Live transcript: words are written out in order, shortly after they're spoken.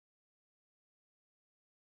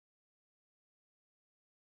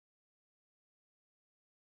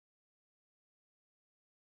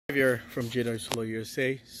Here from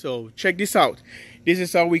jwsolarusa. So check this out. This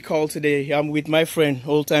is how we call today. I'm with my friend,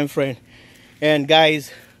 old-time friend. And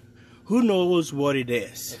guys, who knows what it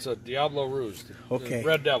is? It's a DIABLO ROUGE. Okay.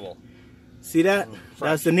 Red Devil. See that?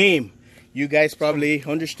 That's the name. You guys probably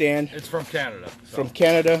understand. It's from Canada. From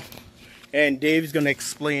Canada. And Dave's gonna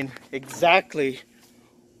explain exactly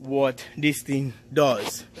what this thing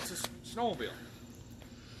does. It's a snowmobile.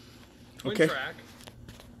 Twin track,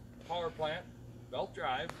 power plant, belt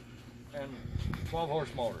drive, and 12-horse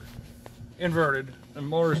motor. Inverted. And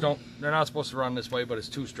motors they're not supposed to run this way, but it's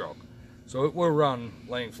two-stroke. So it will run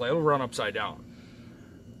laying flat, it'll run upside down.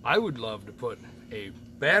 I would love to put a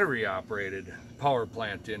battery-operated power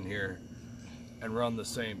plant in here and run the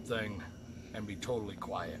same thing and be totally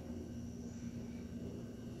quiet.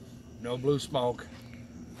 No blue smoke,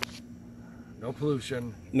 no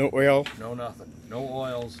pollution, no oil, no nothing, no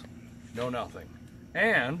oils, no nothing.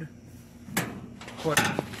 And put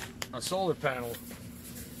a solar panel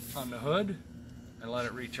on the hood and let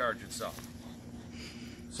it recharge itself.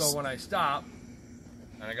 So when I stop,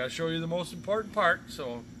 and I gotta show you the most important part,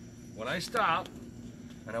 so when I stop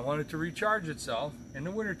and I want it to recharge itself in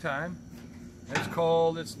the wintertime, it's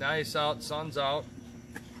cold, it's nice out, sun's out,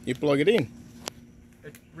 you plug it in.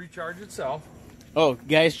 it recharges itself. Oh,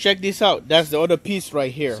 guys, check this out. That's the other piece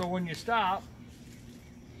right here. So when you stop,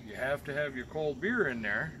 you have to have your cold beer in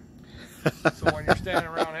there. So when you're standing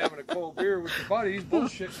around having a cold beer with your buddies,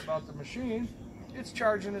 bullshitting about the machine, it's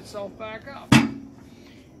charging itself back up.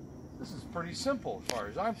 This is pretty simple as far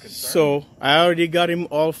as I'm concerned. So I already got him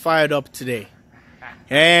all fired up today.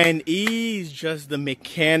 And he's just the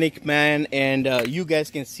mechanic, man. And you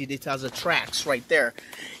guys can see it has the tracks right there.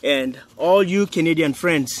 And all you Canadian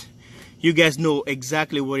friends, you guys know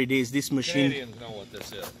exactly what it is. This machine. Canadians know what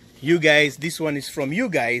this is. You guys, this one is from you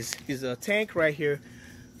guys. It's a tank right here.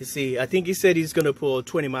 You see, I think he said he's gonna pull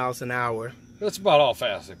 20 miles an hour. That's about how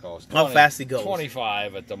fast it goes. 20, how fast it goes.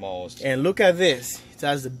 25 at the most. And look at this. It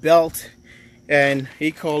has the belt, and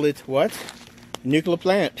he called it what? Nuclear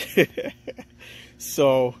plant.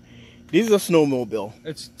 So, this is a snowmobile.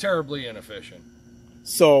 It's terribly inefficient.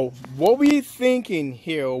 So, what we thinking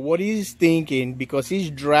here, or what he's thinking, because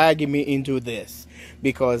he's dragging me into this,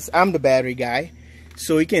 because I'm the battery guy,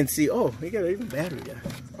 so he can see, oh, he got even battery guy.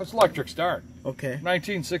 It's electric start. Okay.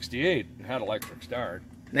 1968 had electric start.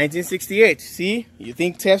 1968. See, you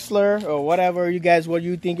think Tesla or whatever, you guys, what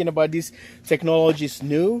you thinking about this technology is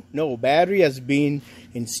new? No, battery has been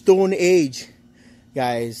in Stone Age,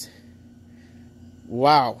 guys.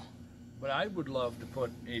 Wow. But I would love to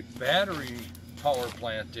put a battery power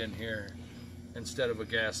plant in here instead of a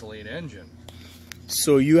gasoline engine.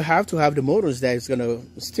 So you have to have the motors that is gonna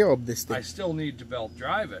steer up this thing. I still need to belt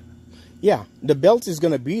drive it. Yeah, the belt is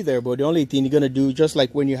gonna be there, but the only thing you're gonna do, just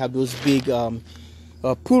like when you have those big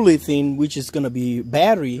pulley thing, which is gonna be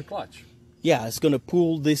battery. The clutch. Yeah, it's gonna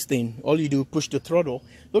pull this thing. All you do, push the throttle.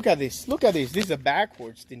 Look at this. Look at this. This is a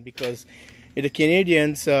backwards thing because the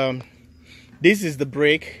Canadians, this is the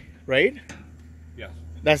brake, right? Yeah.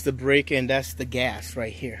 That's the brake and that's the gas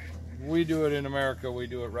right here. We do it in America. We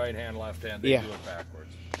do it right hand, left hand. They do it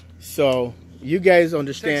backwards. So you guys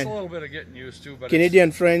understand. It takes a little bit of getting used to, but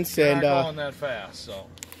Canadian friends we're and not going that fast. So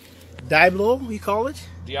DIABLO, we call it.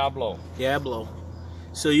 DIABLO. DIABLO.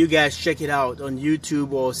 So you guys check it out on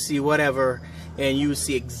YouTube or see whatever, and you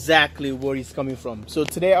see exactly where it's coming from. So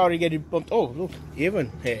today I already get it pumped. Oh, look,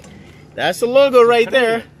 even hey, that's the logo right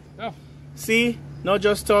there. Yeah. See, not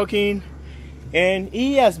just talking. And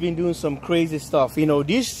he has been doing some crazy stuff. You know,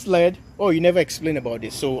 this sled. Oh, you never explained about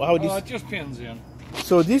this. So how this? It just pins in.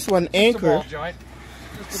 So this one anchor.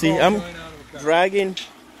 See, I'm dragging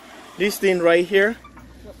this thing right here.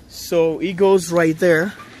 So it goes right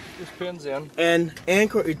there. Just pins in. And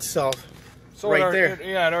anchor itself so right there.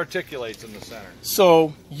 Yeah, it articulates in the center.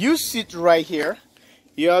 So you sit right here.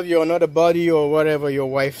 You have your another buddy or whatever, your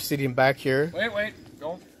wife sitting back here. Wait.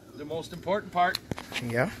 Don't. The most important part.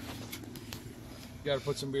 Yeah. You gotta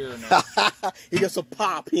put some beer in there. You got some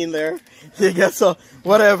pop in there. You got some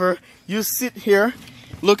whatever. You sit here.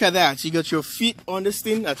 Look at that. You got your feet on this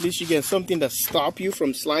thing. At least you get something that stop you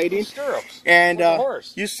from sliding. Stirrups. And like a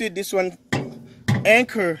horse. you see this one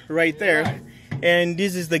anchor right there. Right. And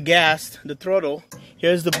this is the gas, the throttle.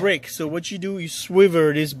 Here's the brake. So what you do, you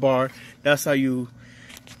swivel this bar. That's how you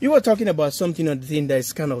were talking about something on the thing that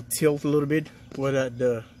is kind of tilt a little bit. What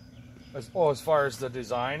as far as the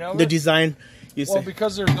design of it? The design. Well,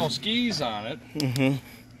 because there's no skis on it,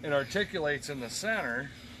 it articulates in the center.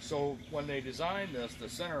 So when they designed this, the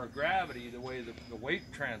center of gravity, the way the weight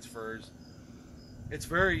transfers, it's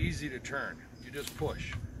very easy to turn. You just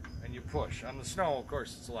push, and you push. On the snow, of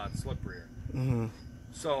course, it's a lot slipperier.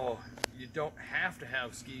 So you don't have to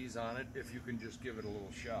have skis on it if you can just give it a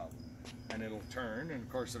little shove. And it'll turn, and of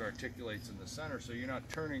course it articulates in the center, so you're not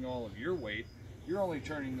turning all of your weight, you're only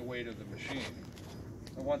turning the weight of the machine.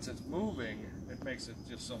 And once it's moving, it makes it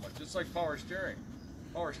just so much. It's like power steering.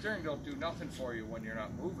 Power steering don't do nothing for you when you're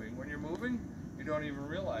not moving. When you're moving, you don't even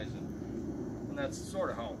realize it. And that's sort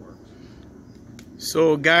of how it works.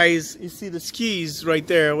 So guys, you see the skis right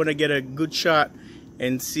there. I want to get a good shot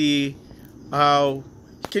and see how.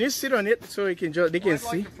 Can you sit on it so you can just, they can see?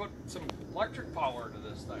 I'd like to put some electric power into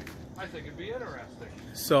this thing. I think it'd be interesting.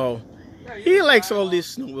 So yeah, he likes all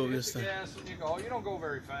this snowmobile stuff. Gas and you go. You don't go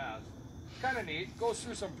very fast. Kind of neat. Goes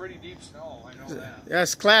through some pretty deep snow. I know that.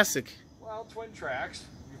 That's classic. Well, twin tracks.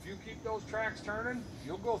 If you keep those tracks turning,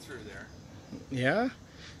 you'll go through there. Yeah.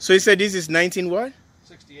 So he said this is 19 what?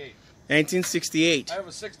 68. 1968. I have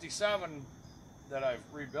a 67 that I've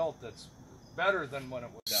rebuilt that's better than when it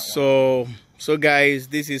was that one. So guys,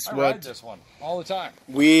 this is I what ride this one all the time.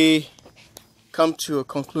 We come to a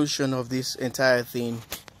conclusion of this entire thing.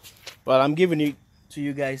 Well, I'm giving it to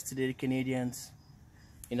you guys today, the Canadians.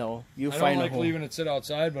 You know, you find a home. I don't like leaving it sit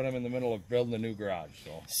outside, but I'm in the middle of building a new garage.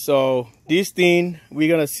 So this thing, we're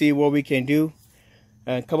gonna see what we can do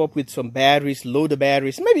and come up with some batteries, load the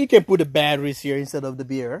batteries. Maybe you can put the batteries here instead of the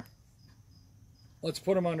beer. Let's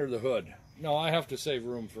put them under the hood. No, I have to save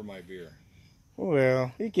room for my beer.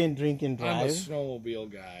 Well, you can drink and drive. I'm a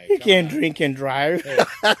snowmobile guy. You can drink and drive. Hey,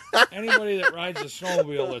 anybody that rides a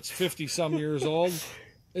snowmobile that's 50-some years old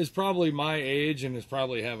is probably my age and is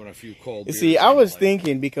probably having a few cold beers. See, I was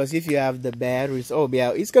thinking, because if you have the batteries, oh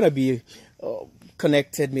yeah, it's gonna be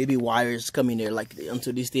connected, maybe wires coming there like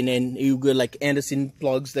onto this thing, and you got like Anderson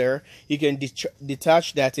plugs there. You can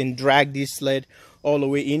detach that and drag this sled all the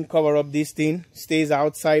way in, cover up this thing, stays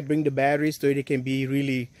outside, bring the batteries so it can be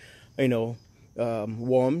really, you know,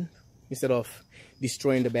 warm instead of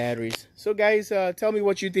destroying the batteries. So guys, tell me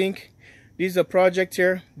what you think. This is a project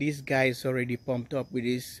here. These guys already pumped up with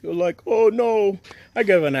this. You're like, oh no, I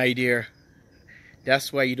got an idea.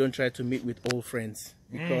 That's why you don't try to meet with old friends,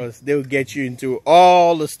 because they'll get you into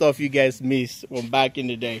all the stuff you guys missed from back in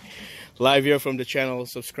the day. Live here from the channel.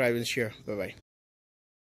 Subscribe and share. Bye bye.